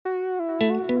Is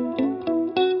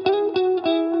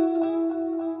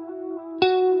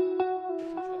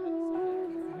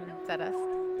that us?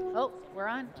 Oh, we're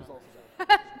on.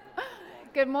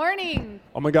 Good morning.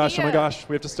 Oh my gosh, See oh my ya. gosh,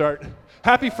 we have to start.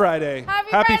 Happy Friday. Happy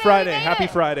Friday, Friday, we made happy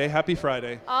it. Friday, happy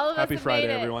Friday. All of us Happy have Friday,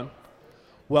 made it. everyone.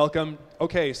 Welcome.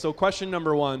 Okay, so question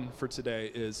number one for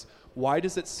today is, why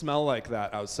does it smell like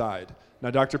that outside? Now,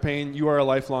 Dr. Payne, you are a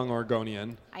lifelong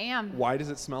Oregonian. I am. Why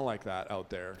does it smell like that out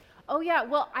there? Oh, yeah.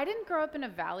 Well, I didn't grow up in a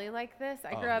valley like this.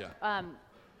 I Oh, grew up yeah.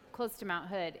 close to Mount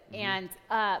Hood. Mm-hmm. And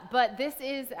but this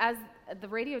is, as the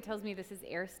radio tells me, this is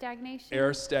air stagnation.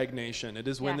 Air stagnation. It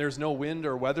is when Yeah. there's no wind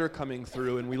or weather coming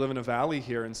through, and we live in a valley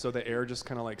here, and so the air just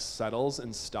kind of like settles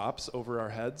and stops over our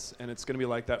heads, and it's going to be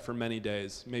like that for many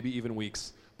days, maybe even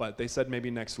weeks. But they said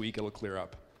maybe next week it'll clear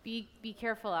up. Be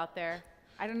careful out there.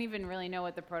 I don't even really know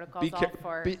what the protocols Be are care-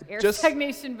 for be- air just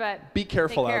stagnation, but Be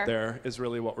careful take care. out there is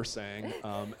really what we're saying,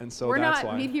 and so We're that's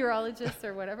not why. meteorologists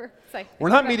or whatever. It's like, We're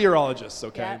not meteorologists,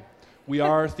 okay? Yeah. We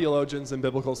are theologians and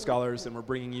biblical scholars, and we're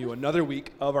bringing you another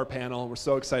week of our panel. We're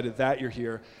so excited that you're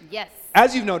here. Yes.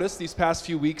 As you've noticed, these past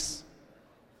few weeks,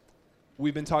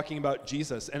 we've been talking about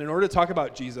Jesus. And in order to talk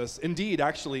about Jesus, indeed,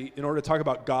 actually, in order to talk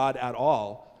about God at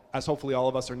all, as hopefully all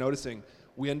of us are noticing,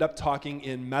 we end up talking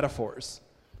in metaphors.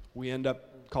 We end up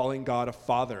calling God a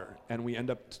father, and we end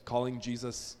up calling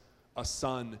Jesus a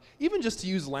son. Even just to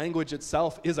use language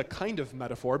itself is a kind of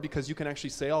metaphor, because you can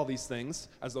actually say all these things,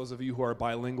 as those of you who are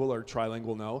bilingual or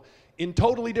trilingual know, in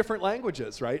totally different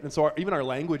languages, right? And so even our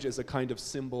language is a kind of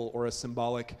symbol or a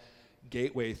symbolic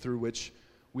gateway through which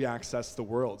we access the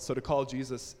world. So to call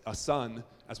Jesus a son,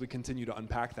 as we continue to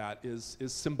unpack that, is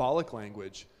symbolic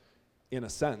language in a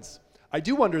sense. I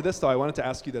do wonder this, though. I wanted to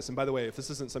ask you this, and by the way, if this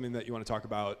isn't something that you want to talk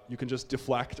about, you can just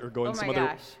deflect or go in Oh some my other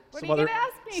gosh. What some are you other gonna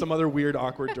ask me? some other weird,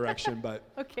 awkward direction. But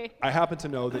Okay. I happen to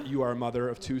know that you are a mother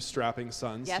of two strapping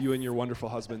sons, Yes. you and your wonderful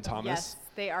husband Thomas. Yes,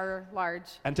 they are large.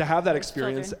 And to have that Large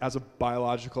experience children. as a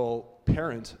biological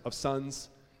parent of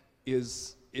sons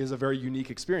is a very unique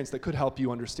experience that could help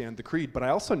you understand the creed. But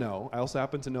I also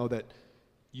happen to know that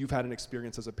you've had an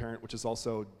experience as a parent which is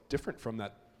also different from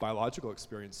that biological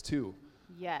experience too.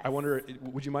 Yes. I wonder,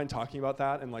 would you mind talking about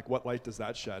that, and like what light does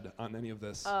that shed on any of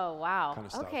this? Oh, wow. kind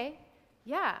of stuff? Okay.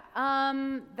 Yeah.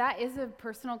 That is a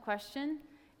personal question,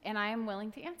 and I am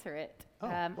willing to answer it. Oh,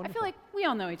 I wonderful. feel like we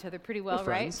all know each other pretty well, We're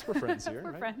friends. right? We're friends here,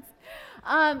 We're right? friends.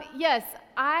 Yes,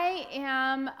 I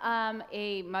am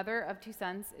a mother of two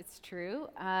sons. It's true.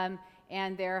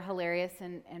 And they're hilarious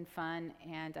and fun,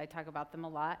 and I talk about them a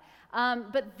lot.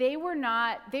 But they were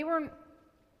not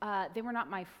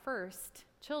my first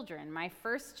children. My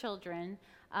first children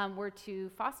were two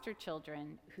foster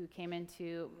children who came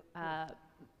into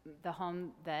the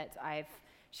home that I've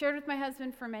shared with my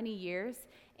husband for many years.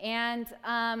 And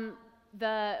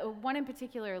the one in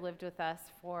particular lived with us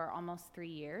for almost 3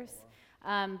 years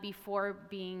before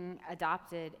being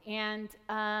adopted. And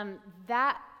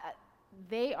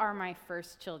they are my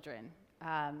first children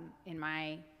in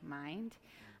my mind.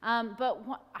 But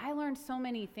I learned so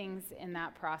many things in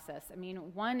that process. I mean,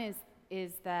 one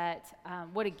is that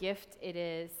what a gift it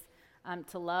is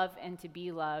to love and to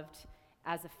be loved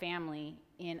as a family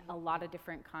in a lot of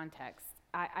different contexts.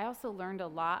 I also learned a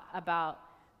lot about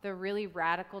the really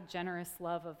radical, generous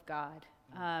love of God,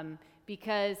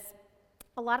 because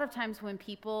a lot of times when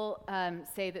people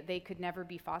say that they could never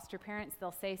be foster parents,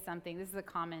 they'll say something, this is a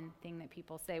common thing that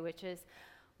people say, which is,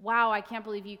 wow, I can't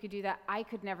believe you could do that. I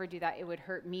could never do that. It would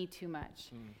hurt me too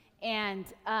much. And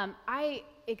I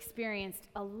experienced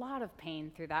a lot of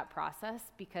pain through that process,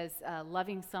 because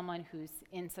loving someone who's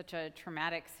in such a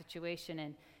traumatic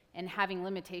situation and having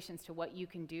limitations to what you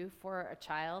can do for a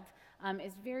child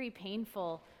is very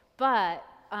painful. But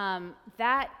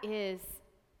that is,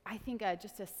 I think,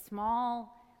 just a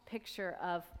small picture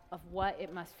of what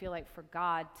it must feel like for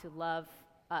God to love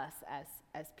us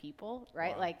as people,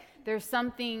 right? Wow. Like there's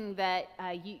something that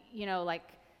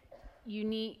you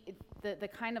need, the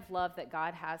kind of love that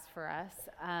God has for us.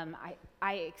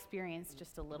 I experienced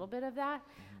just a little bit of that.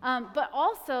 But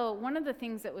also, one of the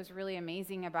things that was really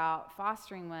amazing about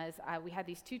fostering was we had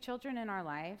these two children in our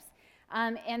lives,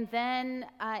 and then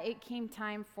it came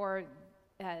time for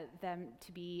them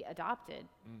to be adopted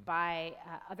by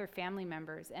other family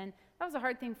members. And that was a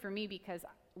hard thing for me, because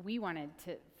we wanted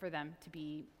for them to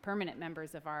be permanent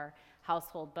members of our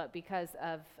household, but because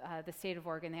of the state of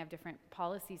Oregon, they have different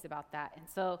policies about that. And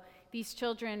so these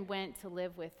children went to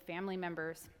live with family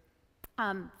members.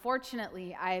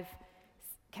 Fortunately, I've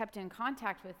kept in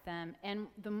contact with them, and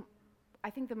I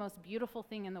think the most beautiful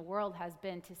thing in the world has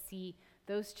been to see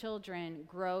those children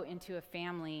grow into a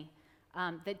family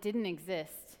that didn't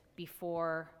exist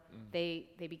before they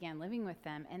began living with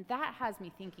them. And that has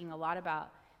me thinking a lot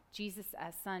about Jesus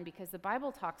as son, because the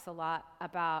Bible talks a lot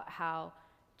about how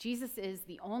Jesus is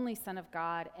the only Son of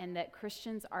God and that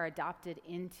Christians are adopted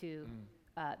into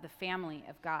the family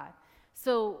of God.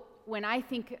 So when I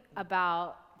think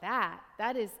about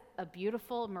that is a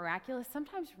beautiful, miraculous,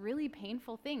 sometimes really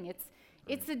painful thing.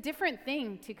 It's a different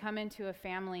thing to come into a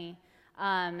family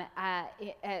or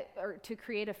to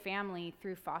create a family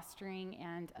through fostering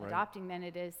and adopting than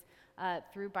it is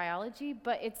through biology.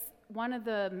 But it's one of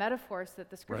the metaphors that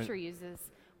the scripture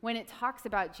uses when it talks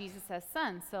about Jesus as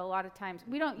son. So a lot of times,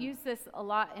 we don't use this a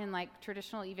lot in like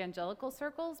traditional evangelical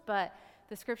circles, but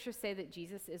the scriptures say that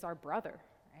Jesus is our brother,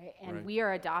 right? And we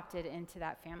are adopted into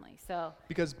that family. So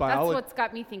because that's what's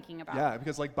got me thinking about. Yeah,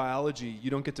 because like biology,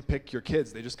 you don't get to pick your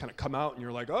kids. They just kind of come out and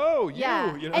you're like, oh, you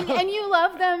know. And you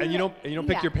love them. And you don't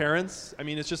pick your parents. I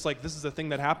mean, it's just like, this is a thing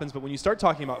that happens. But when you start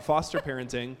talking about foster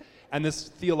parenting and this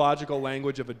theological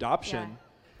language of adoption,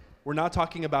 we're not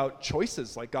talking about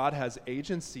choices. Like God has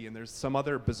agency, and there's some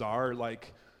other bizarre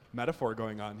like metaphor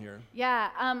going on here. Yeah,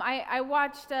 I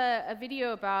watched a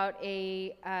video about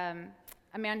a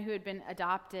man who had been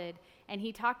adopted, and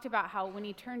he talked about how when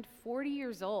he turned 40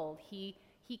 years old, he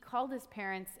called his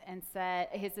parents and said,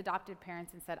 his adopted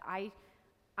parents, and said, I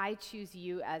choose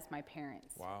you as my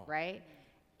parents. Wow. Right?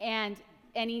 And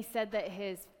he said that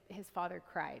his father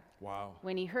cried. Wow.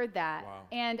 When he heard that. Wow.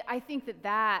 And I think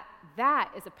that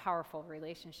is a powerful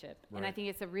relationship. Right. And I think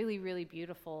it's a really, really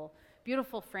beautiful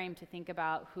frame to think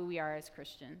about who we are as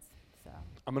Christians. So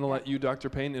I'm going to let you, Dr.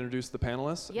 Payne, introduce the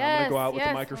panelists. Yes, I'm going to go out with the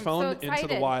I'm microphone so into the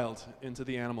excited. wild, into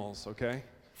the animals, okay?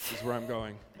 This is where I'm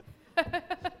going.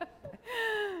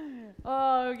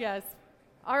 Oh, yes.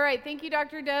 All right. Thank you,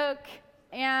 Dr. Doak.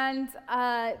 And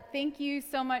thank you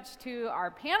so much to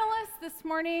our panelists this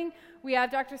morning. We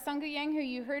have Dr. Sunggu Yang, who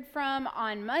you heard from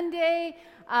on Monday.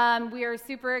 We are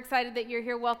super excited that you're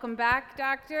here. Welcome back,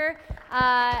 Doctor.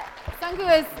 Sunggu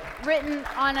has written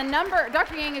on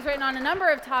Dr. Yang has written on a number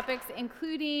of topics,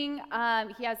 including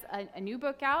he has a new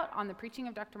book out on the preaching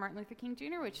of Dr. Martin Luther King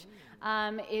Jr., which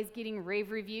is getting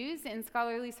rave reviews in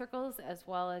scholarly circles as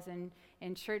well as in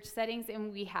church settings.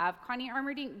 And we have Connie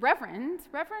Armourding, Reverend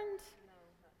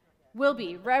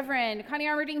Connie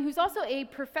Armourding, who's also a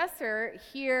professor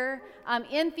here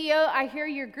in Theo. I hear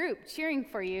your group cheering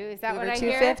for you. Is that Huber what I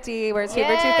hear? 250. Where's Huber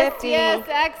 250? Yes,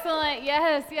 excellent.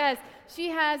 Yes. She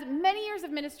has many years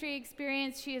of ministry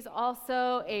experience. She is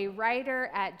also a writer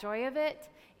at Joy of It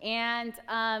and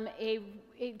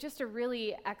just a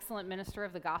really excellent minister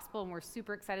of the gospel, and we're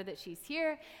super excited that she's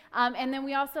here. And then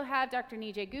we also have Dr.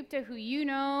 Nijay Gupta, who you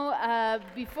know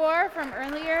before from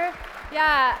earlier.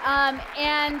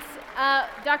 And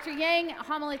Dr. Yang,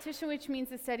 homiletician, which means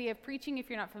the study of preaching, if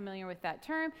you're not familiar with that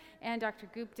term. And Dr.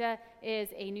 Gupta is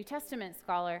a New Testament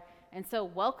scholar. And so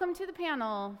welcome to the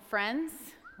panel, friends.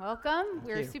 Welcome.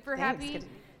 We're super happy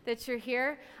that you're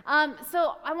here.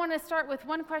 So I want to start with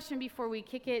one question before we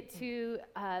kick it to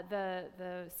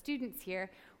the students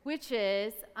here, which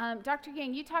is, Dr.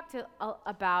 Yang, you talked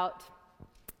about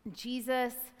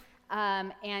Jesus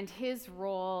and his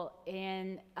role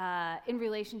in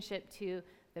relationship to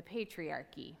the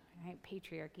patriarchy, right?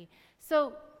 Patriarchy.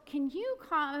 So can you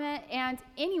comment, and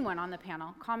anyone on the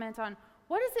panel, comment on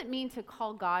what does it mean to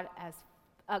call God as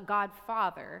God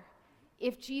Father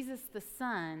if Jesus the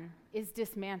Son is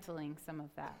dismantling some of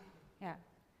that? Yeah.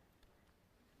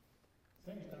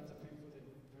 Thank you, Dr. Payne, for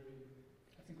the very,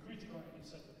 I think, critical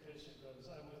insight of question,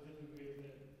 because I was dealing with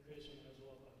that question as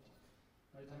well, but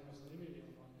my time was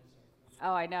limited on this.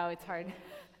 Oh, I know, it's hard. And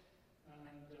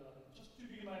just to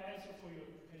give my answer for your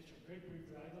question very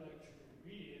briefly, I'd like to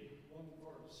read one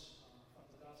verse from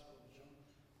the Gospel of John.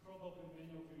 Probably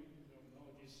many of you know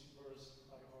this verse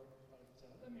by heart, but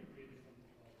let me read it from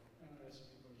the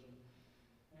NRSV version.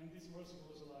 And this verse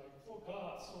goes like, "For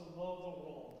God so loved the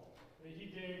world that he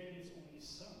gave his only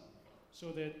Son,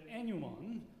 so that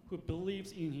anyone who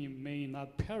believes in him may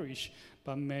not perish,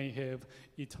 but may have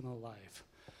eternal life."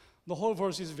 The whole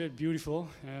verse is very beautiful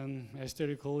and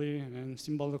aesthetically and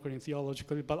symbolically and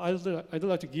theologically, but I'd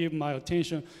like to give my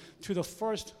attention to the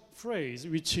first phrase,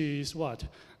 which is what?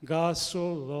 God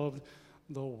so loved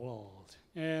the world.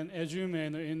 And as you may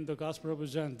know, in the Gospel of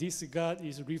John, this God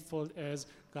is referred as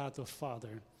God the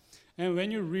Father. And when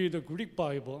you read the Greek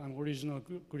Bible and original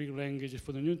Greek language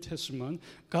for the New Testament,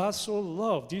 God so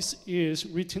loved, this is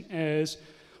written as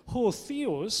ho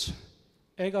theos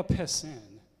agapesen.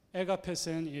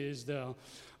 Agapesen is the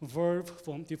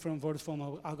different verb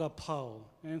from agapao.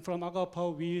 And from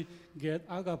agapao, we get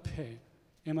agape,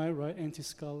 Am I right,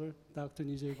 anti-scholar, Dr.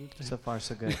 Nijay Gupta? So far,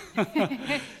 so good.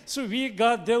 So we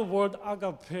got the word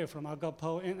agape from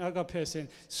agapao and agapesen.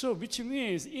 So which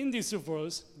means in this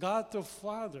verse, God the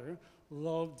Father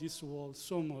loved this world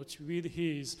so much with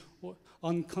his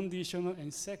unconditional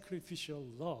and sacrificial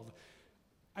love.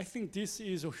 I think this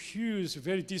is a huge,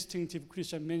 very distinctive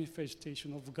Christian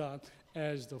manifestation of God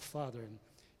as the Father.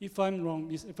 If I'm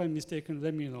wrong, if I'm mistaken,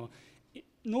 let me know.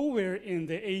 Nowhere in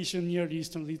the Asian Near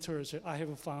Eastern literature I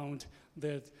have found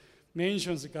that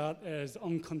mentions God as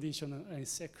unconditional and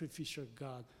sacrificial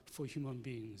God for human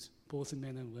beings, both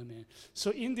men and women. So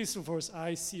in this verse,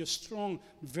 I see a strong,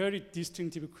 very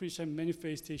distinctive Christian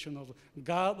manifestation of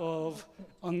God of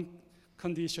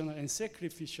unconditional and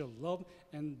sacrificial love,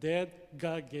 and that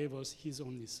God gave us his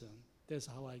only Son. That's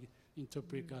how I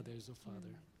interpret God as the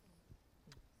Father.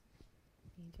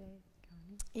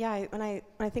 Yeah, when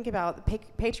I think about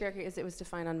patriarchy as it was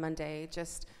defined on Monday,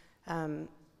 just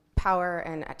power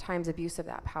and at times abuse of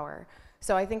that power.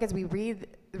 So I think as we read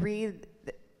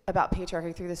about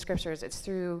patriarchy through the scriptures, it's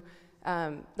through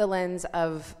the lens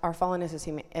of our fallenness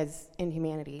as in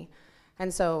humanity.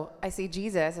 And so I see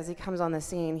Jesus as he comes on the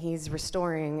scene, he's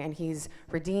restoring and he's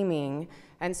redeeming,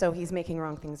 and so he's making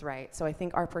wrong things right. So I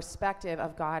think our perspective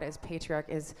of God as patriarch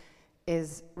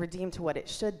is redeemed to what it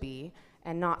should be,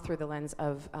 and not through the lens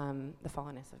of the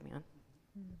fallenness of man.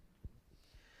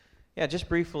 Yeah, just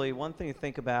briefly, one thing to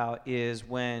think about is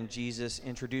when Jesus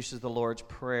introduces the Lord's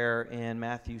Prayer in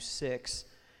Matthew 6.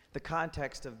 The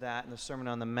context of that in the Sermon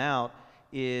on the Mount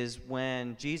is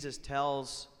when Jesus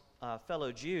tells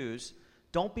fellow Jews,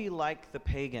 don't be like the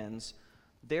pagans.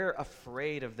 They're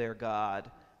afraid of their God.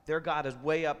 Their God is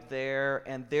way up there,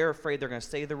 and they're afraid they're going to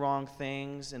say the wrong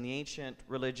things. In the ancient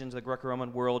religions of the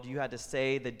Greco-Roman world, you had to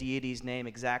say the deity's name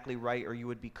exactly right or you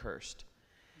would be cursed.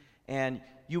 And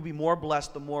you'll be more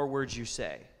blessed the more words you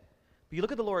say. But you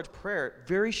look at the Lord's Prayer,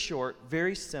 very short,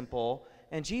 very simple,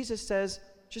 and Jesus says,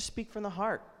 just speak from the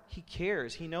heart. He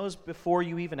cares. He knows before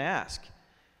you even ask.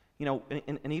 You know,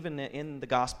 and even in the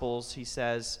Gospels, he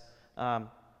says,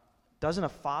 doesn't a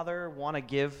father want to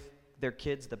give their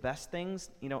kids the best things?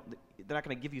 You know, they're not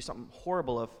going to give you something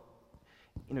horrible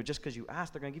just because you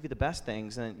ask. They're going to give you the best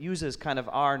things. And it uses kind of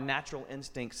our natural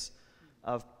instincts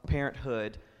of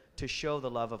parenthood to show the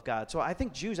love of God. So I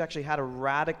think Jews actually had a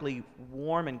radically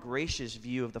warm and gracious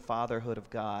view of the fatherhood of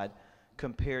God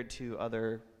compared to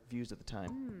other views at the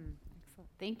time. Excellent.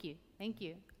 Thank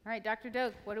you. All right, Dr.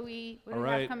 Doak, what do we All have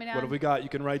right, coming down? what have we got? You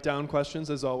can write down questions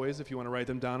as always. If you want to write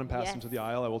them down and pass them to Yes. the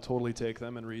aisle, I will totally take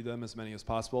them and read them, as many as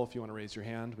possible. If you want to raise your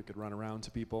hand, we could run around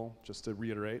to people just to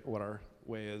reiterate what our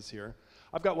way is here.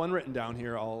 I've got one written down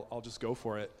here. I'll just go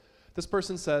for it. This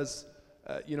person says,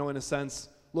 in a sense,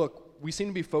 look, we seem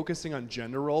to be focusing on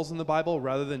gender roles in the Bible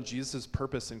rather than Jesus'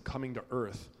 purpose in coming to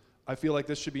earth. I feel like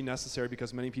this should be necessary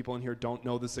because many people in here don't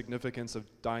know the significance of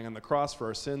dying on the cross for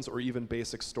our sins or even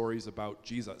basic stories about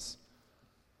Jesus.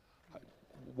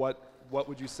 What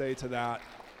would you say to that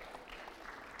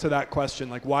question?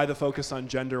 Like, why the focus on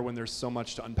gender when there's so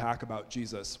much to unpack about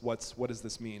Jesus? What does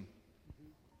this mean?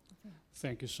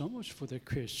 Thank you so much for that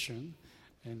question.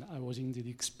 And I was indeed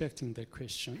expecting that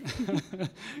question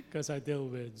because I deal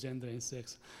with gender and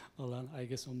sex a lot, I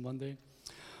guess, on Monday.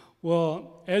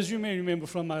 Well, as you may remember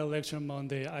from my lecture on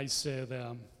Monday, I said,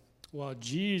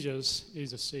 Jesus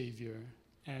is a savior,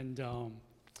 and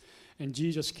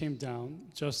Jesus came down,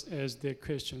 just as the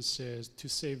question says, to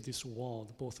save this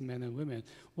world, both men and women.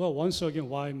 Well, once again,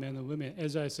 why men and women?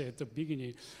 As I said at the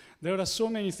beginning, there are so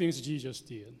many things Jesus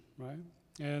did, right?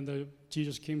 And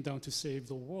Jesus came down to save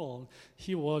the world.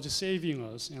 He was saving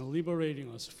us and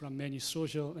liberating us from many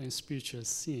social and spiritual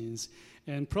sins.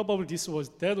 And probably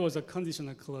that was a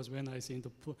conditional clause when I say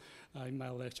in my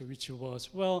lecture, which was,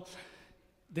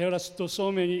 there are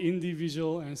so many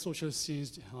individual and social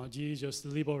sins Jesus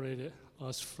liberated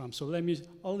us from. So let me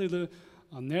a little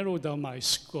narrow down my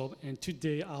scope, and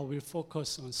today I will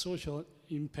focus on social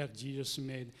impact Jesus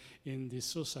made in this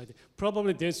society.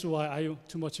 Probably that's why I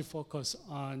too much focus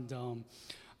on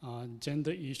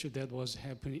gender issue that was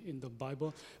happening in the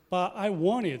Bible. But I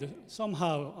wanted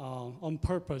somehow on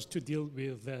purpose to deal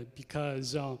with that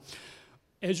because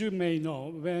as you may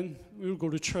know, when we go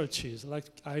to churches, like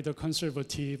either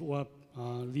conservative or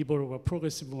liberal or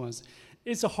progressive ones,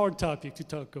 it's a hard topic to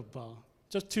talk about.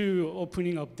 Just to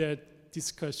opening up that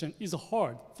discussion is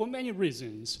hard for many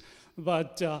reasons.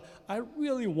 But I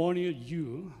really wanted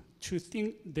you to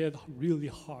think that really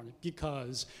hard,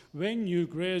 because when you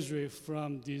graduate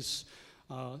from this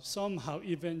somehow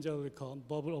evangelical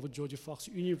bubble of George Fox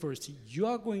University, you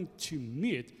are going to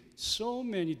meet so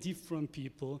many different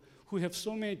people who have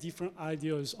so many different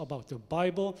ideas about the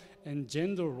Bible and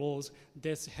gender roles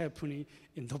that's happening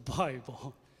in the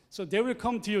Bible. So they will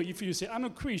come to you if you say, I'm a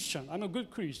Christian, I'm a good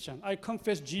Christian, I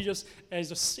confess Jesus as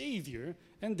a Savior,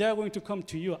 and they're going to come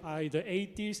to you, either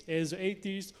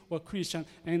atheist or Christian,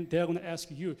 and they're going to ask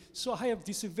you. So I have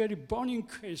this very burning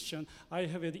question I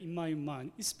have it in my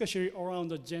mind, especially around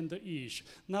the gender issue.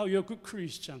 Now you're a good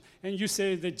Christian, and you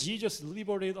say that Jesus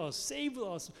liberated us, saved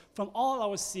us from all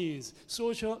our sins,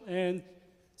 social and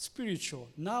spiritual.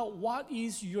 Now what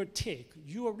is your take,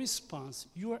 your response,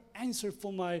 your answer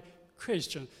for my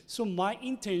question? So my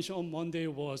intention on Monday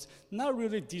was not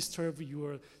really disturb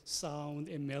your sound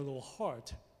and mellow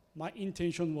heart. My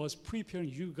intention was preparing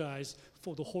you guys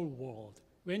for the whole world.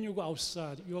 When you go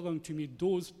outside, you're going to meet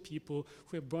those people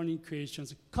who have burning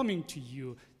questions coming to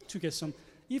you to get some,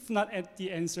 if not at the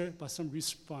answer, but some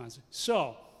response.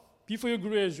 So before you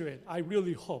graduate, I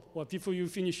really hope, or before you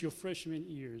finish your freshman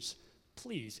years,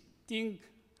 please think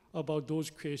about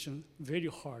those questions very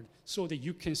hard so that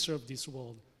you can serve this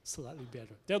world slightly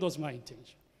better. That was my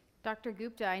intention. Dr.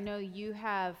 Gupta, I know you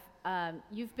have,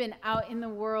 you've been out in the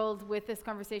world with this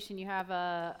conversation. You have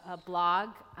a blog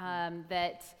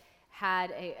that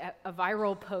had a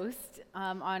viral post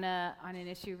on an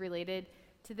issue related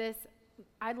to this.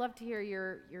 I'd love to hear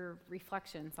your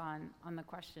reflections on the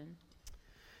question.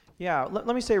 Yeah,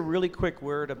 let me say a really quick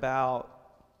word about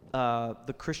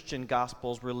the Christian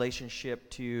gospel's relationship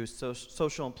to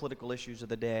social and political issues of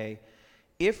the day.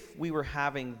 If we were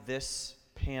having this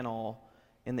panel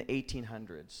in the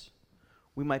 1800s,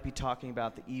 we might be talking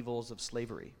about the evils of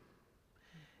slavery.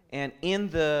 And in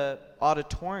the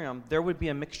auditorium, there would be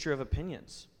a mixture of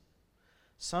opinions.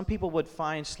 Some people would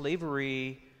find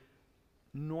slavery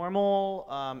normal,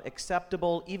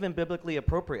 acceptable, even biblically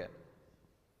appropriate.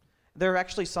 There are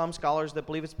actually some scholars that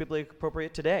believe it's biblically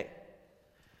appropriate today.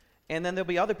 And then there'll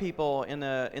be other people in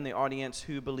the audience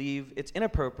who believe it's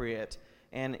inappropriate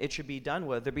and it should be done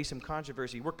with. There'll be some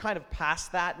controversy. We're kind of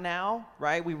past that now,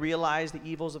 right? We realize the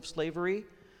evils of slavery.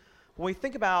 When we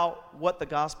think about what the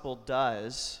gospel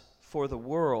does for the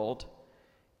world,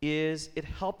 is it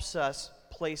helps us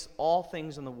place all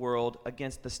things in the world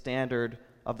against the standard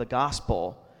of the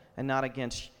gospel and not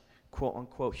against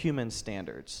quote-unquote human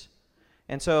standards.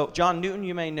 And so John Newton,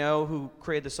 you may know, who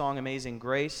created the song Amazing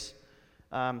Grace,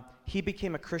 he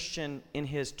became a Christian in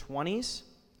his 20s.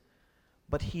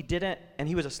 But he didn't, and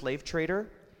he was a slave trader,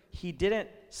 he didn't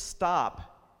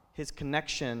stop his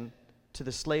connection to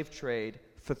the slave trade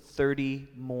for 30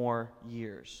 more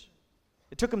years.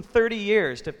 It took him 30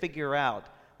 years to figure out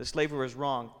that slavery was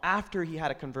wrong after he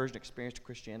had a conversion experience to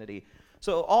Christianity.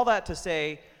 So all that to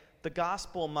say, the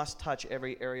gospel must touch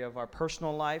every area of our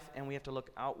personal life, and we have to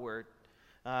look outward.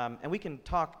 And we can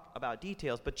talk about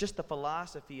details, but just the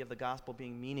philosophy of the gospel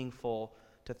being meaningful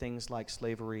to things like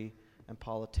slavery and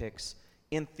politics.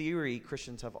 In theory,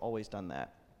 Christians have always done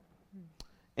that.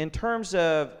 In terms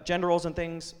of gender roles and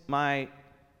things, my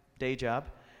day job,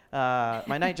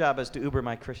 my night job is to Uber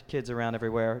my kids around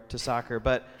everywhere to soccer,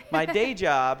 but my day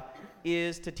job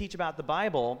is to teach about the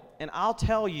Bible, and I'll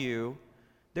tell you,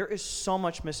 there is so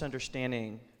much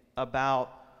misunderstanding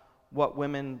about what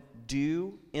women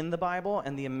do in the Bible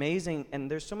and and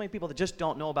there's so many people that just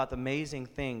don't know about the amazing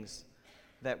things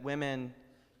that women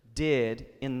did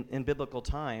in biblical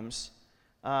times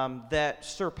that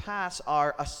surpass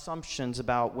our assumptions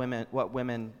about women, what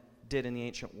women did in the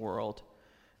ancient world.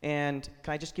 And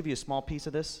can I just give you a small piece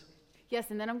of this? Yes,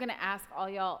 and then I'm going to ask all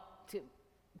y'all to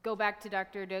go back to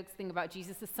Dr. Doak's thing about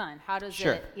Jesus the Son. How does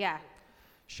it, yeah.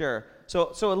 Sure.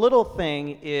 So a little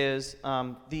thing is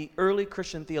the early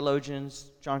Christian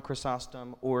theologians, John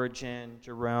Chrysostom, Origen,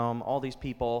 Jerome, all these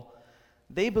people,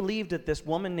 they believed that this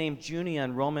woman named Junia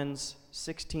in Romans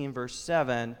 16, verse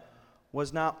 7,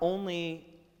 was not only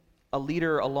a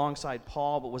leader alongside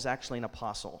Paul, but was actually an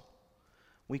apostle.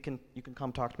 You can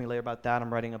come talk to me later about that.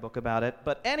 I'm writing a book about it.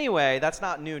 But anyway, that's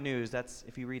not new news. That's,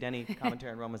 if you read any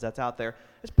commentary on Romans, that's out there.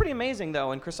 It's pretty amazing,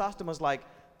 though, and Chrysostom was like,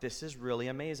 this is really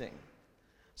amazing.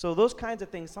 So those kinds of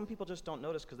things, some people just don't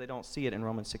notice because they don't see it in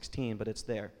Romans 16, but it's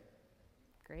there.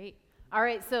 Great. All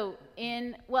right, so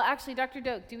well, actually, Dr.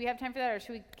 Doak, do we have time for that, or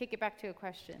should we kick it back to a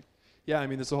question? Yeah, I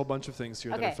mean, there's a whole bunch of things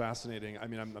here that are fascinating. I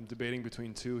mean, I'm debating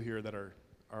between two here that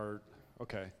are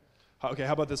okay. Okay,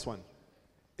 how about this one?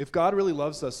 If God really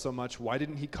loves us so much, why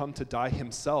didn't he come to die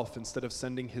himself instead of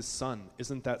sending his son?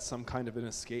 Isn't that some kind of an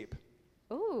escape?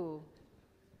 Ooh,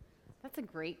 that's a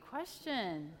great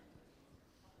question.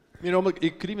 You know,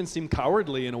 it could even seem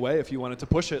cowardly in a way if you wanted to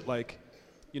push it like,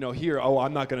 you know, here, oh,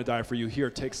 I'm not going to die for you.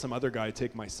 Here, take some other guy,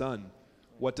 take my son.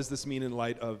 what does this mean in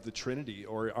light of the Trinity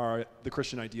or the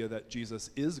Christian idea that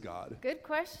Jesus is God? Good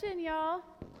question, y'all.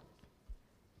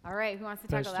 All right, who wants to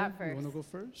tackle that Pastor, you first? want to go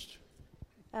first?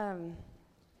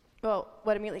 Well,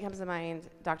 what immediately comes to mind,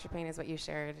 Dr. Payne, is what you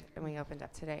shared and we opened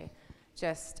up today.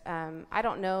 Just, I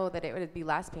don't know that it would be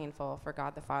less painful for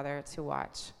God the Father to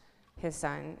watch his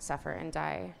son suffer and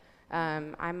die.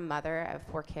 I'm a mother of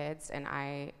 4 kids, and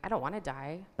I don't want to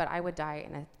die, but I would die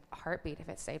in a heartbeat if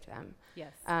it saved them.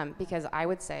 Yes. Because I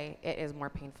would say it is more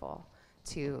painful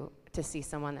to see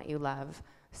someone that you love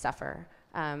suffer.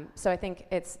 So I think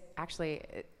it's actually,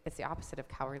 it's the opposite of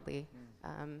cowardly.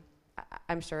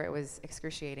 I'm sure it was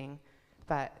excruciating,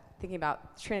 but thinking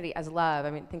about Trinity as love,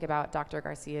 I mean, think about Dr.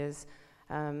 Garcia's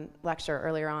lecture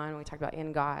earlier on when we talked about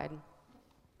in God,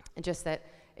 and just that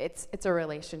it's a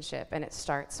relationship, and it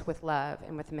starts with love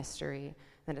and with mystery,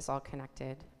 and it's all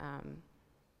connected.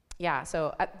 Yeah,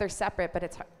 so they're separate,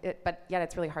 but yet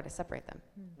it's really hard to separate them.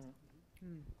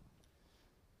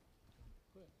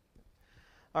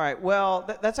 All right, well,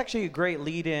 that's actually a great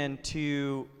lead-in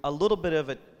to a little bit of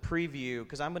a preview,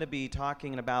 because I'm going to be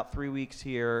talking in about 3 weeks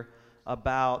here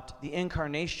about the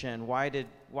incarnation. Why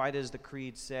does the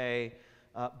creed say,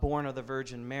 born of the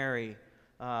Virgin Mary?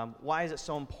 Why is it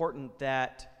so important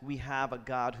that we have a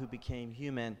God who became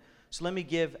human? So let me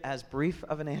give as brief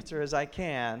of an answer as I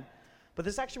can. But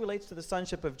this actually relates to the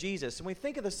sonship of Jesus. When we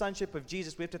think of the sonship of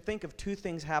Jesus, we have to think of 2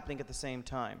 things happening at the same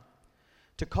time.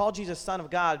 To call Jesus Son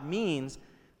of God means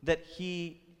that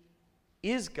he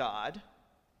is God,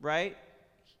 right?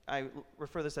 I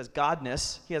refer to this as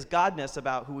godness. He has godness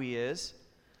about who he is.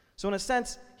 So in a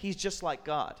sense, he's just like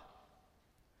God.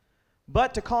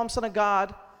 But to call him Son of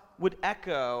God would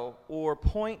echo or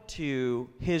point to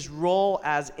his role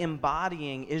as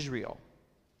embodying Israel,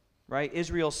 right?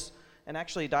 Israel's, and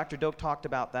actually Dr. Doak talked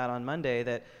about that on Monday,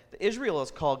 that Israel is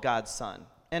called God's son,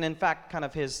 and in fact kind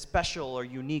of his special or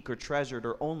unique or treasured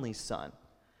or only son.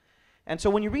 And so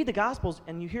when you read the Gospels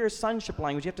and you hear sonship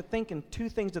language, you have to think in 2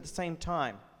 things at the same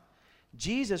time.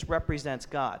 Jesus represents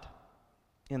God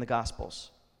in the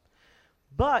Gospels.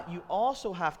 But you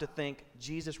also have to think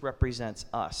Jesus represents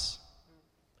us.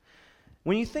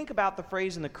 When you think about the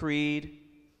phrase in the Creed,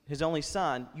 his only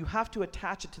son, you have to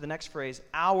attach it to the next phrase,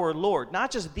 our Lord.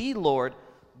 Not just the Lord,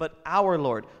 but our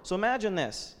Lord. So imagine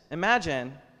this.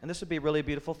 Imagine, and this would be a really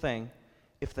beautiful thing,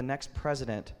 if the next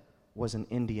president was an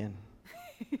Indian.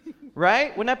 Right?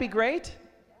 Wouldn't that be great?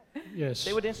 Yes.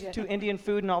 They would institute Indian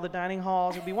food in all the dining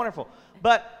halls. It would be wonderful.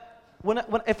 But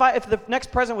if the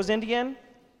next president was Indian,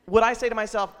 would I say to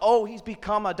myself, oh, he's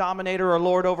become a dominator or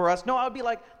lord over us? No, I would be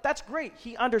like, that's great.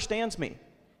 He understands me.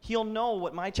 He'll know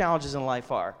what my challenges in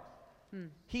life are.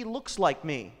 He looks like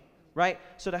me, right?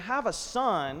 So to have a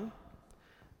son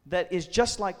that is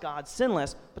just like God,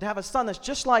 sinless, but to have a son that's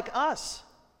just like us,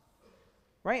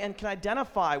 right? And can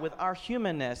identify with our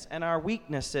humanness and our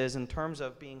weaknesses in terms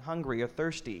of being hungry or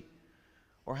thirsty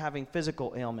or having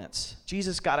physical ailments.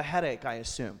 Jesus got a headache, I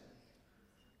assume,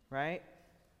 right?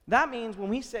 That means when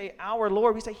we say our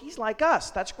Lord, we say he's like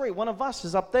us. That's great. One of us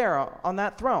is up there on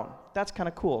that throne. That's kind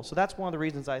of cool. So that's one of the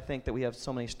reasons I think that we have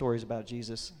so many stories about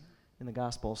Jesus in the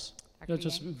Gospels. Yeah,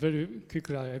 just very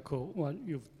quickly, I echo what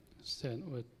you've said.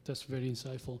 That's very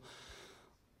insightful.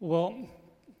 Well,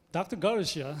 Dr.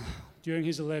 Garcia, during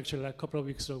his lecture like a couple of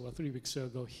weeks ago, 3 weeks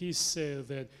ago, he said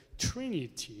that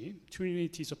Trinity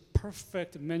is a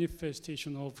perfect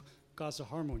manifestation of God's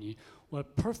harmony, or a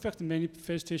perfect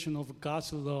manifestation of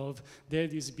God's love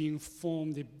that is being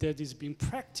formed, that is being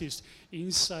practiced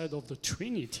inside of the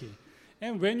Trinity.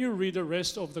 And when you read the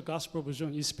rest of the Gospel of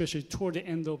John, especially toward the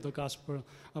end of the Gospel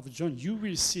of John, you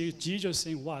will see Jesus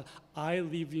saying, what? I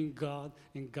live in God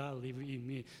and God lives in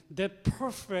me. That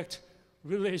perfect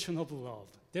relation of love,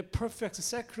 that perfect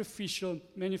sacrificial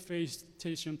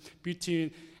manifestation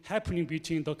happening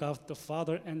between the God, the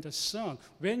Father and the Son.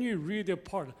 When you read the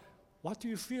part, what do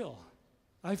you feel?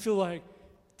 I feel like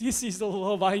this is the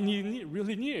love I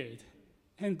really need.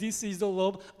 And this is the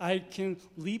love I can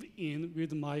live in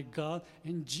with my God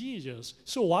and Jesus.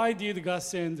 So why did God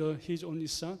send his only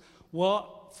son?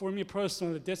 Well, for me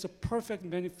personally, that's a perfect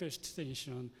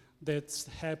manifestation that's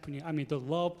happening. I mean, the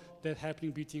love that's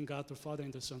happening between God the Father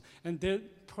and the Son. And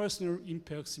that personally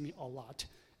impacts me a lot.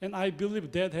 And I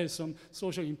believe that has some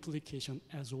social implication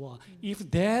as well.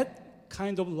 If that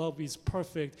kind of love is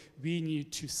perfect, we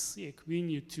need to seek, we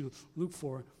need to look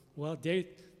for, well, that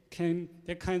kind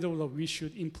of love we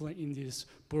should implement in this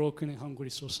broken and hungry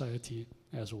society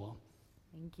as well.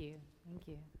 Thank you.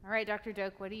 All right, Dr.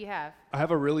 Doak, what do you have? I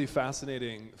have a really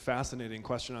fascinating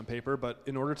question on paper, but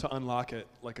in order to unlock it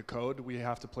like a code, we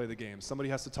have to play the game. Somebody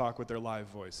has to talk with their live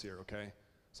voice here, okay?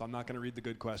 So I'm not going to read the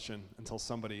good question until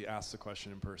somebody asks a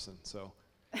question in person. So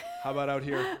how about out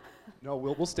here? No,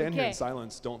 we'll stand here in Okay.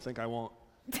 silence. Don't think I won't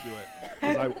do it.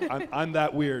 'Cause I'm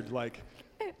that weird. Like,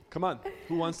 come on.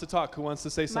 Who wants to talk? Who wants to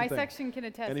say My something? section can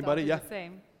attest. Anybody? I'll do Yeah. the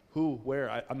same. Who? Where?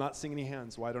 I'm not seeing any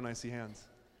hands. Why don't I see hands?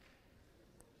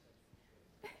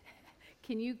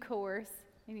 Can you coerce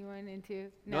anyone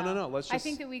into? No. Let's I just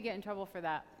think that we get in trouble for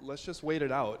that. let's just wait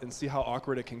it out and see how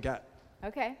awkward it can get.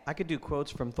 Okay. I could do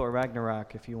quotes from Thor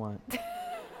Ragnarok if you want.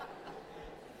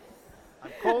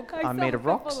 I'm cold. I I'm saw made a of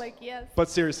couple, rocks. Like, yes. But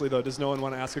seriously though, does no one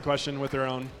want to ask a question with their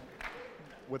own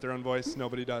voice?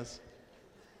 Nobody does.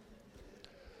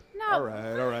 No. All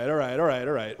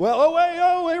right.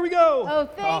 Well, here we go. Oh,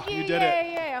 thank you. You did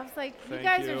Yay, it. yay. I was like, Thank you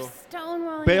guys you. are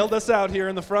stonewalling. Bailed us out here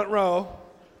in the front row.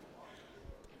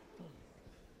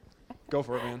 Go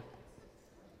for it, man.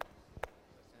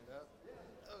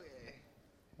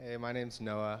 Hey, my name's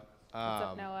Noah. What's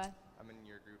up, Noah? I'm in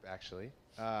your group, actually.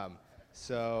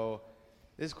 So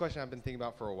this is a question I've been thinking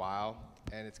about for a while,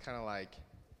 and it's kind of like,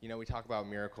 you know, we talk about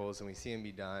miracles and we see them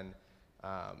be done,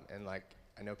 and like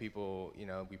I know people, you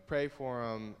know, we pray for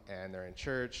them, and they're in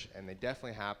church, and they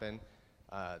definitely happen.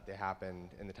 They happened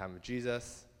in the time of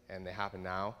Jesus, and they happen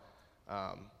now.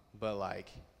 But like,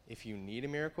 if you need a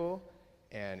miracle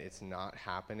and it's not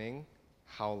happening,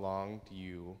 how long do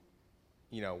you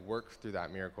work through that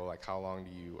miracle? Like, how long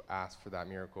do you ask for that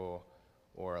miracle,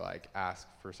 or like ask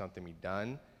for something to be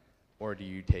done, or do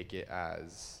you take it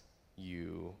as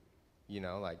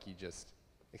like you just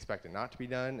expect it not to be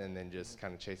done and then just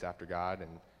kind of chase after God?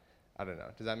 And I don't know.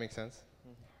 Does that make sense?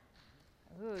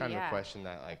 Ooh, Kind of yeah. a question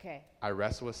that like Okay. I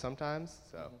wrestle with sometimes.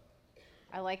 So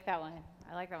I like that one.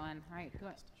 All right.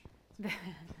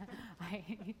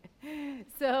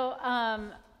 So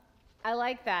I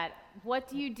like that. What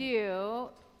do you do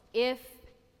if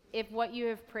what you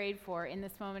have prayed for in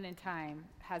this moment in time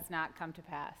has not come to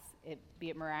pass? Be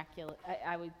it miraculous.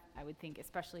 I would think,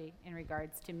 especially in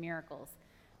regards to miracles.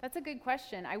 That's a good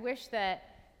question. I wish that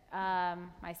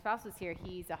my spouse was here.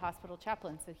 He's a hospital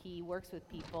chaplain, so he works with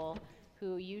people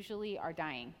who usually are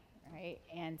dying, right?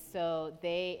 And so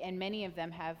many of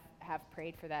them have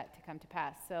prayed for that to come to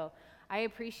pass. So I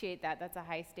appreciate that. That's a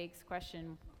high stakes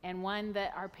question, and one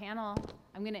that I'm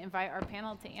going to invite our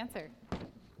panel to answer.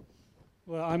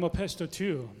 Well, I'm a pastor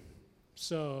too.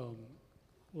 So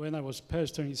when I was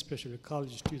pastoring, especially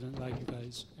college students like you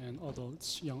guys and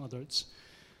adults, young adults,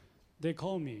 they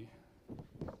call me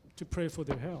to pray for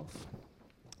their health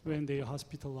when they are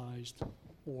hospitalized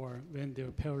or when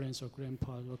their parents or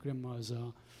grandpas or grandmas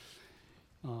are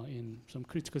in some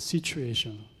critical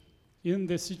situation. In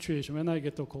this situation, when I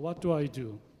get the call, what do I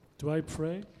do? Do I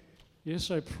pray?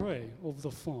 Yes, I pray over the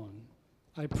phone.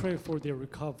 I pray for their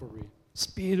recovery,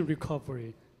 speed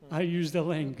recovery. I use the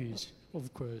language,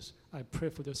 of course. I pray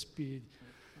for the speed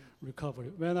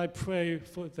recovery. When I pray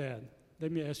for that,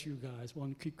 let me ask you guys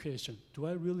one quick question. Do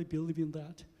I really believe in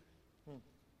that?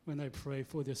 When I pray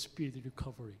for the speed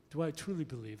recovery, do I truly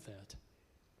believe that?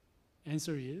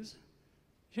 Answer is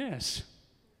yes.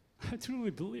 I truly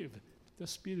believe the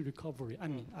speed recovery. I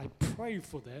mean, I pray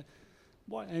for that.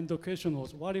 And the question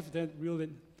was, what if that really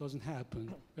doesn't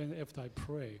happen? And after I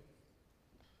pray,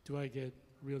 do I get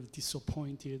really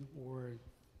disappointed or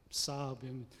sob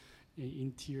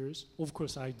in tears? Of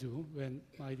course I do when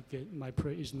my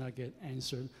prayer is not get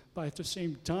answered. But at the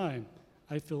same time,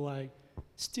 I feel like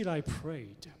still I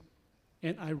prayed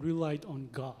and I relied on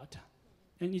God.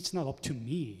 And it's not up to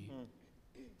me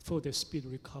for the speed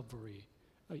recovery.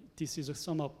 This is a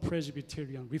somewhat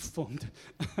Presbyterian Reformed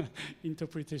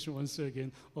interpretation, once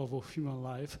again, of a human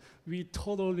life. We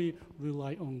totally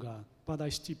rely on God, but I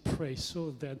still pray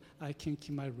so that I can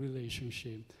keep my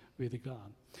relationship with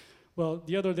God. Well,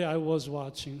 the other day I was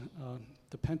watching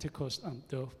the Pentecost.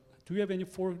 Do we have any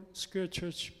Foursquare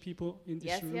Church people in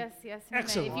this room? Yes.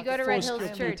 Excellent. If you go to Red Foursquare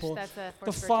Hills Church, people. that's a The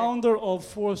Foursquare founder of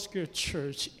Foursquare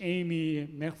Church, Amy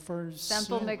McPherson.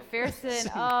 Semple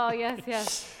McPherson. Oh,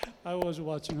 yes. I was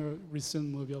watching her recent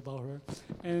movie about her,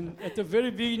 and at the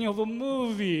very beginning of the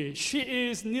movie, she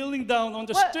is kneeling down on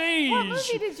the stage. What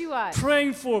movie did you watch?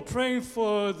 Praying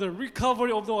for the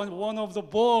recovery of one of the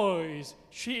boys.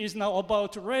 She is now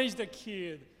about to raise the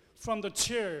kid from the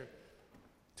chair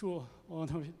to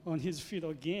on his feet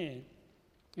again,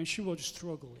 and she was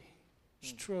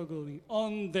struggling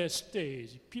on the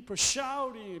stage. People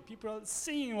shouting, people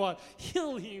singing, "What?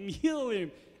 Heal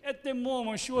him!" At the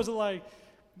moment, she was like,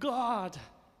 "God,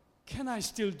 can I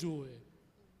still do it?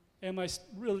 Am I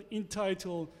really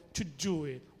entitled to do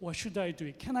it? Or should I do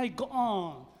it? Can I go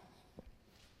on?"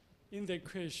 In that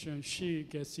question, she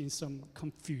gets in some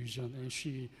confusion and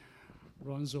she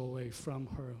runs away from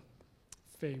her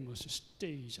famous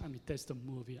stage. I mean, that's the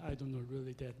movie. I don't know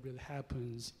really that really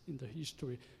happens in the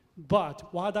history.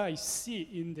 But what I see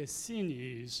in the scene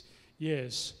is,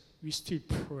 yes, we still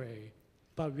pray,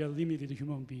 but we are limited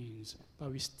human beings,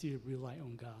 but we still rely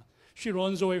on God. She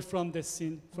runs away from the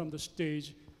scene, from the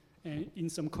stage, and in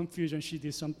some confusion, she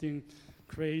did something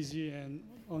crazy and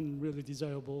unreally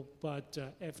desirable. But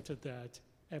after that,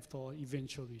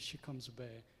 eventually, she comes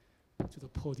back to the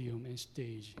podium and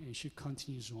stage, and she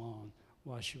continues on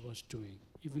what she was doing,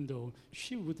 even though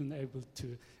she wouldn't able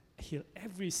to heal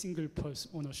every single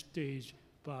person on a stage,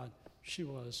 but she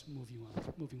was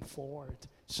moving forward.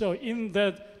 So in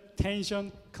that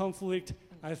tension, conflict,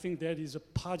 I think that is a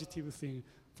positive thing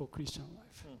for Christian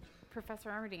life. Professor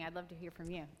Armerding, I'd love to hear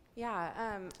from you.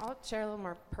 Yeah, I'll share a little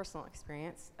more personal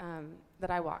experience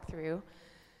that I walked through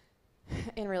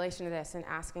in relation to this and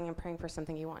asking and praying for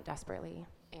something you want desperately.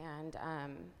 And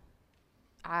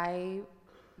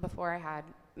before I had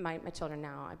my children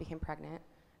now, I became pregnant,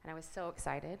 and I was so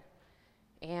excited.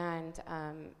 And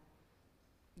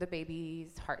the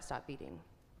baby's heart stopped beating,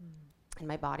 and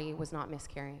my body was not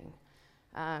miscarrying.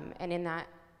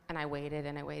 And I waited,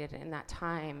 and in that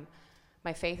time,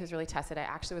 my faith was really tested. I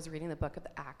actually was reading the book of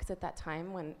the Acts at that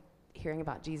time when hearing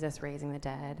about Jesus raising the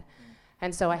dead.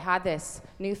 And so I had this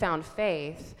newfound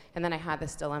faith, and then I had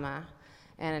this dilemma.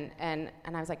 And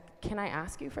I was like, can I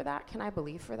ask you for that? Can I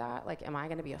believe for that? Like, am I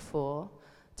going to be a fool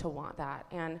to want that?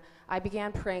 And I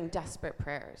began praying desperate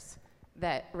prayers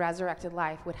that resurrected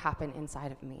life would happen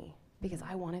inside of me because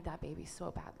I wanted that baby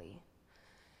so badly.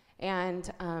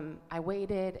 And I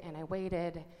waited,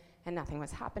 and nothing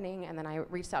was happening. And then I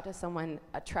reached out to someone,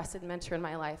 a trusted mentor in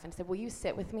my life, and said, will you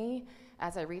sit with me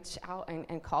as I reach out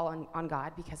and call on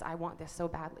God because I want this so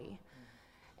badly?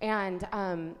 And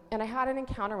I had an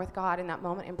encounter with God in that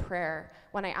moment in prayer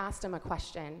when I asked him a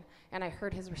question, and I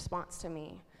heard his response to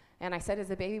me. And I said, is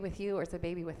the baby with you or is the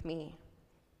baby with me?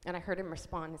 And I heard him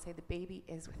respond and say, the baby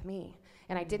is with me.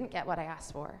 And I didn't get what I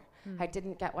asked for. I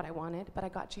didn't get what I wanted, but I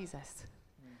got Jesus.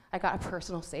 I got a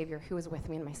personal Savior who was with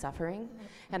me in my suffering.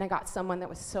 And I got someone that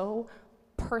was so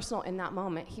personal in that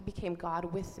moment. He became God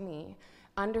with me,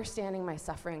 understanding my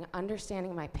suffering,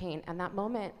 understanding my pain. And that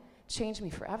moment changed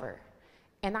me forever.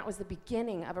 And that was the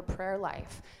beginning of a prayer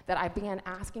life that I began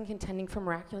asking, contending for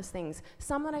miraculous things.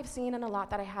 Some that I've seen and a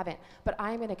lot that I haven't. But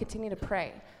I'm going to continue to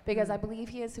pray because I believe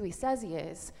he is who he says he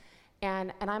is.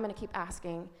 And I'm going to keep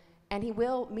asking. And he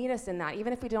will meet us in that.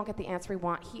 Even if we don't get the answer we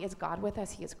want, he is God with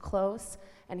us. He is close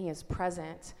and he is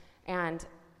present. And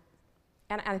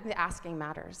I think the asking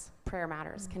matters. Prayer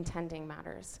matters. Contending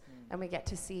matters. And we get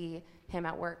to see him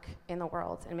at work in the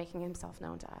world and making himself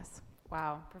known to us.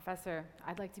 Wow, Professor,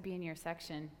 I'd like to be in your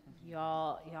section.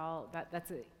 Y'all,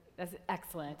 that's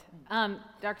excellent.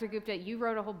 Dr. Gupta, you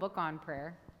wrote a whole book on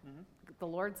prayer, the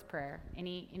Lord's Prayer.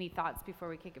 Any thoughts before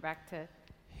we kick it back to?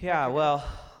 Yeah, well,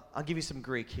 I'll give you some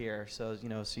Greek here, so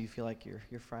you feel like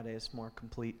your Friday is more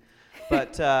complete.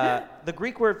 But the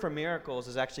Greek word for miracles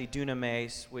is actually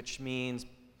dunamis, which means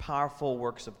powerful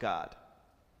works of God.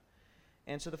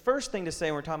 And so the first thing to say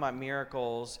when we're talking about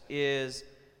miracles is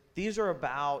these are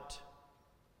about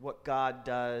what God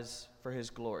does for his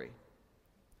glory.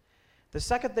 The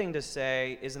second thing to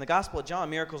say is in the Gospel of John,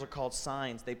 miracles are called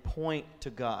signs. They point to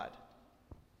God.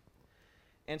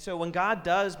 And so when God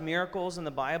does miracles in the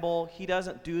Bible, he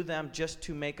doesn't do them just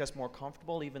to make us more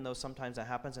comfortable, even though sometimes that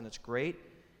happens and it's great.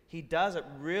 He does it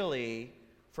really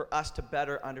for us to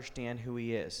better understand who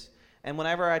he is. And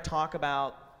whenever I talk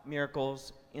about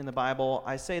miracles in the Bible,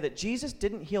 I say that Jesus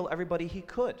didn't heal everybody he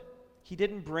could. He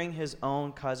didn't bring his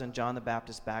own cousin John the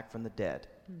Baptist back from the dead.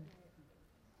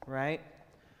 Right?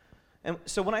 And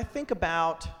so when I think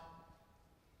about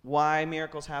why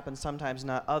miracles happen sometimes,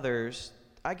 not others,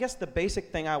 I guess the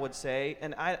basic thing I would say,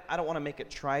 and I don't want to make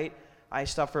it trite, I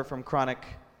suffer from chronic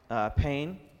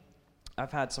pain.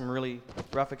 I've had some really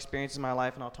rough experiences in my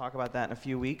life, and I'll talk about that in a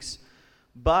few weeks.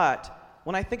 But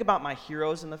when I think about my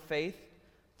heroes in the faith,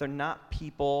 they're not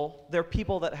people, they're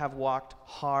people that have walked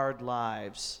hard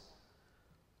lives,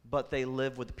 but they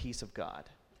live with the peace of God.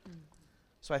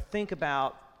 So I think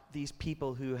about these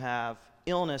people who have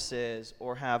illnesses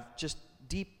or have just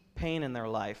deep pain in their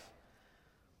life,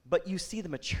 but you see the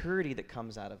maturity that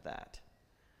comes out of that.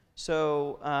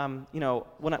 So,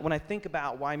 when I think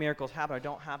about why miracles happen or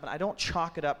don't happen, I don't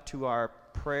chalk it up to our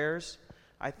prayers.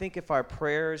 I think if our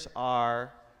prayers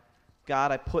are,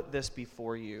 God, I put this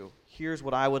before you. Here's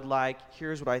what I would like.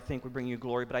 Here's what I think would bring you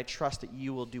glory, but I trust that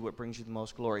you will do what brings you the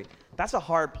most glory. That's a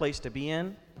hard place to be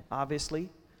in, obviously.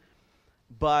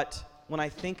 But when I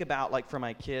think about, for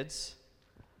my kids,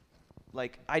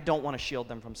 I don't want to shield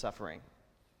them from suffering.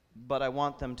 But I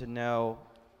want them to know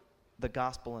the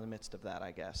gospel in the midst of that,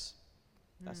 I guess.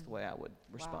 That's the way I would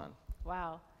respond.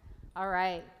 Wow. All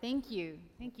right. Thank you.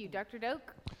 Thank you. Dr.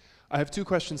 Doak? I have 2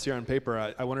 questions here on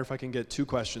paper. I wonder if I can get 2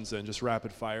 questions in, just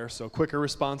rapid fire. So quicker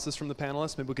responses from the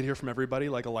panelists. Maybe we could hear from everybody,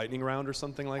 like a lightning round or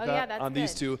something like that. Yeah, that's on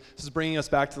these good. 2. This is bringing us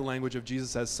back to the language of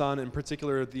Jesus as son, in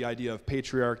particular the idea of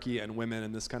patriarchy and women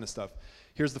and this kind of stuff.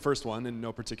 Here's the first one in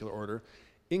no particular order.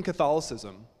 In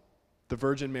Catholicism, the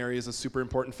Virgin Mary is a super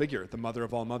important figure, the mother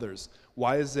of all mothers.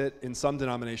 Why is it in some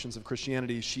denominations of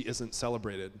Christianity she isn't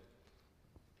celebrated?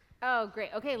 Oh, great.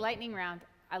 Okay, lightning round.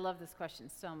 I love this question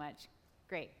so much.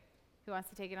 Great. Who wants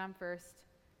to take it on first?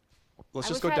 Let's I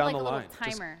just wish go I had, down the like, a line.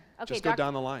 little timer. Okay, Just go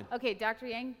down the line. Okay, Dr.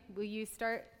 Yang, will you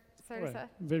start us Right. off?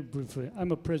 Very briefly,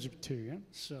 I'm a Presbyterian,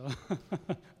 so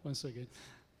once again,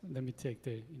 let me take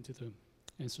that into the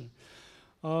answer.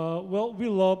 Well, we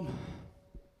love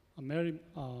Mary,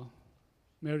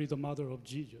 Mary, the mother of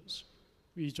Jesus.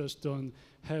 We just don't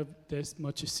have that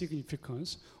much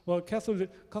significance. Well,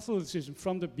 Catholicism,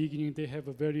 from the beginning, they have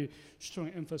a very strong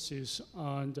emphasis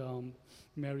on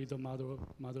Mary, the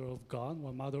mother of God,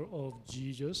 or mother of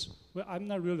Jesus. Well, I'm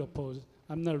not really opposed.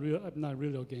 I'm not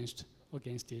really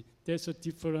against it. There's a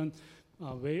different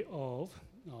way of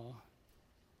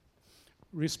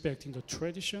respecting the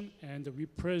tradition, and we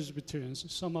Presbyterians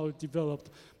somehow developed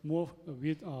more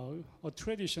with a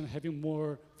tradition having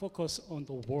more focus on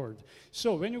the word.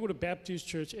 So when you go to Baptist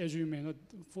church, as you may know,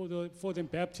 for them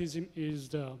baptism is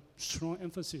the strong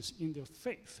emphasis in their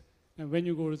faith. And when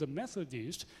you go to the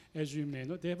Methodist, as you may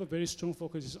know, they have a very strong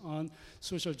focus on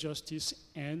social justice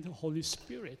and Holy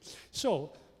Spirit.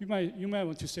 So you might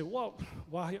want to say, well,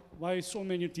 why so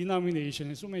many denominations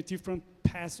and so many different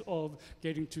paths of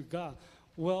getting to God?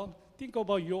 Well, think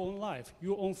about your own life,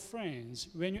 your own friends.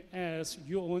 When you ask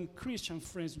your own Christian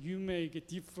friends, you may get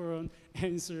different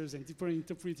answers and different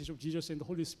interpretations of Jesus and the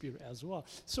Holy Spirit as well.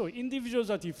 So individuals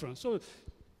are different. So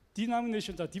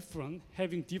denominations are different,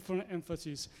 having different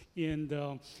emphasis in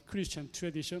the Christian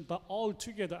tradition, but all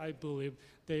together, I believe,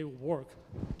 they work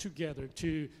together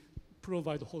to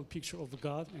provide the whole picture of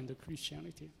God and the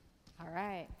Christianity. All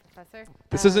right, Professor?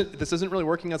 This isn't really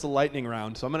working as a lightning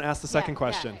round, so I'm going to ask the second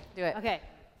question. Do it. Okay.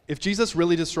 If Jesus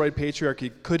really destroyed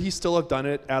patriarchy, could he still have done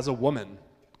it as a woman?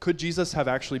 Could Jesus have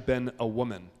actually been a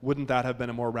woman? Wouldn't that have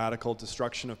been a more radical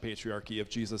destruction of patriarchy if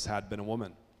Jesus had been a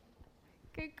woman?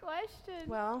 Good question.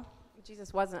 Well,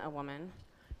 Jesus wasn't a woman.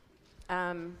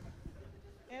 And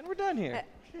we're done here.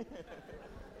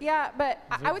 Yeah, but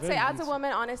I would say Very as a handsome.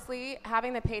 woman, honestly,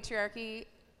 having the patriarchy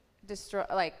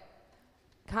destroy,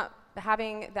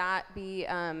 having that be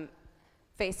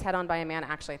faced head on by a man,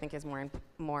 actually, I think is more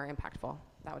impactful.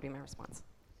 That would be my response.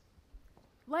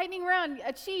 Lightning round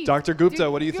achieved. Dr. Gupta,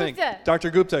 what do you think? Gupta.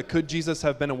 Dr. Gupta, could Jesus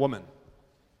have been a woman?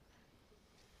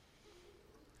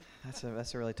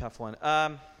 That's a really tough one.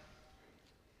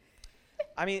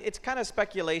 I mean, it's kind of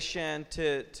speculation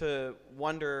to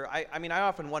wonder. I mean, I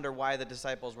often wonder why the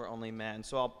disciples were only men.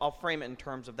 So I'll frame it in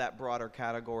terms of that broader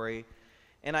category.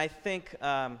 And I think,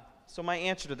 so my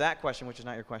answer to that question, which is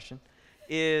not your question,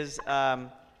 is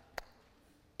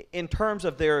in terms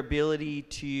of their ability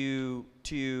to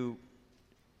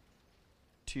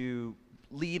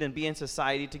lead and be in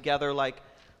society together, like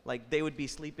they would be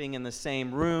sleeping in the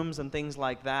same rooms and things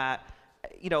like that.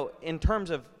 You know, in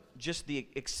terms of just the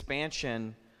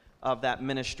expansion of that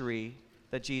ministry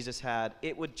that Jesus had,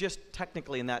 it would just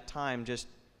technically in that time just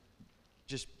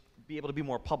be able to be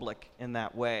more public in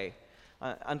that way.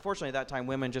 Unfortunately, at that time,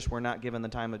 women just were not given the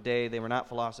time of day. They were not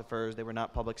philosophers. They were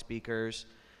not public speakers.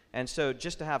 And so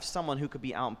just to have someone who could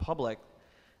be out in public,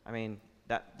 I mean,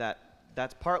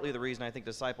 that's partly the reason I think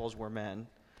disciples were men.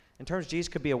 In terms of Jesus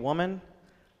could be a woman,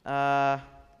 I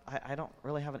don't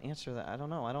really have an answer to that. I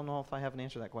don't know. I don't know if I have an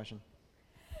answer to that question.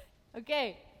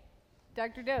 Okay.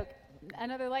 Dr. Doak,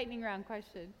 another lightning round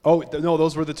question. Oh, no,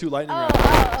 those were the 2 lightning rounds.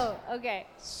 Okay.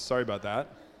 Sorry about that.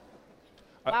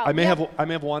 Wow, I may yeah.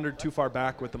 have wandered too far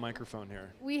back with the microphone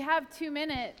here. We have 2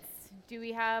 minutes. Do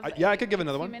we have I could give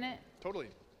another one. 2 minute? Totally.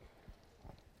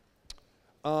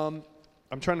 I'm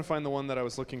trying to find the one that I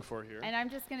was looking for here. And I'm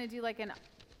just going to do like an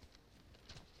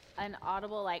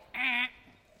audible like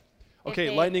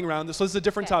Okay, lightning round. So this is a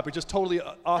different Okay. topic, just totally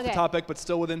off the Okay. topic, but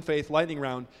still within faith. Lightning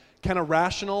round. Can a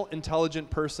rational,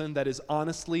 intelligent person that is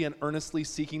honestly and earnestly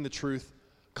seeking the truth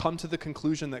come to the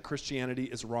conclusion that Christianity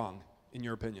is wrong, in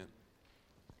your opinion?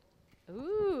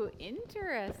 Ooh,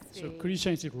 interesting. So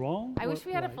Christianity is wrong? I or wish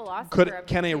we had a right? philosopher.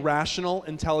 Can a rational,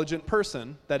 intelligent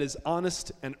person that is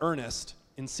honest and earnest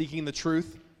in seeking the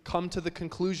truth come to the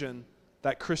conclusion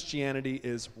that Christianity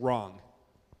is wrong?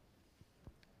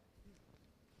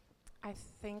 I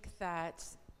think that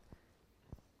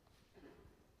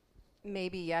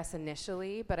maybe yes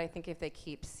initially, but I think if they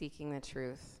keep seeking the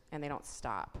truth and they don't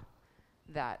stop,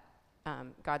 that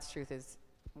God's truth is,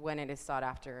 when it is sought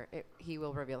after, he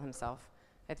will reveal himself.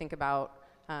 I think about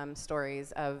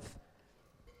stories of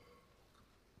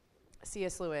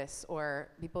C.S. Lewis or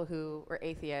people who were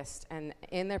atheists and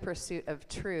in their pursuit of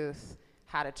truth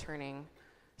had a turning.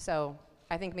 So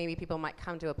I think maybe people might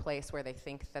come to a place where they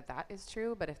think that that is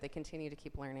true, but if they continue to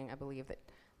keep learning, I believe that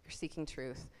you're seeking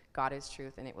truth, God is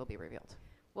truth, and it will be revealed.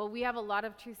 Well, we have a lot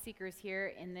of truth seekers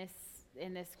here in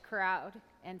this crowd,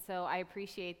 and so I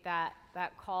appreciate that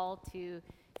call to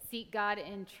seek God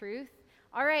in truth.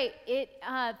 All right,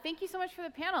 thank you so much for the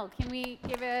panel. Can we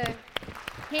give a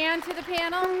hand to the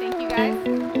panel? Thank you,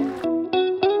 guys.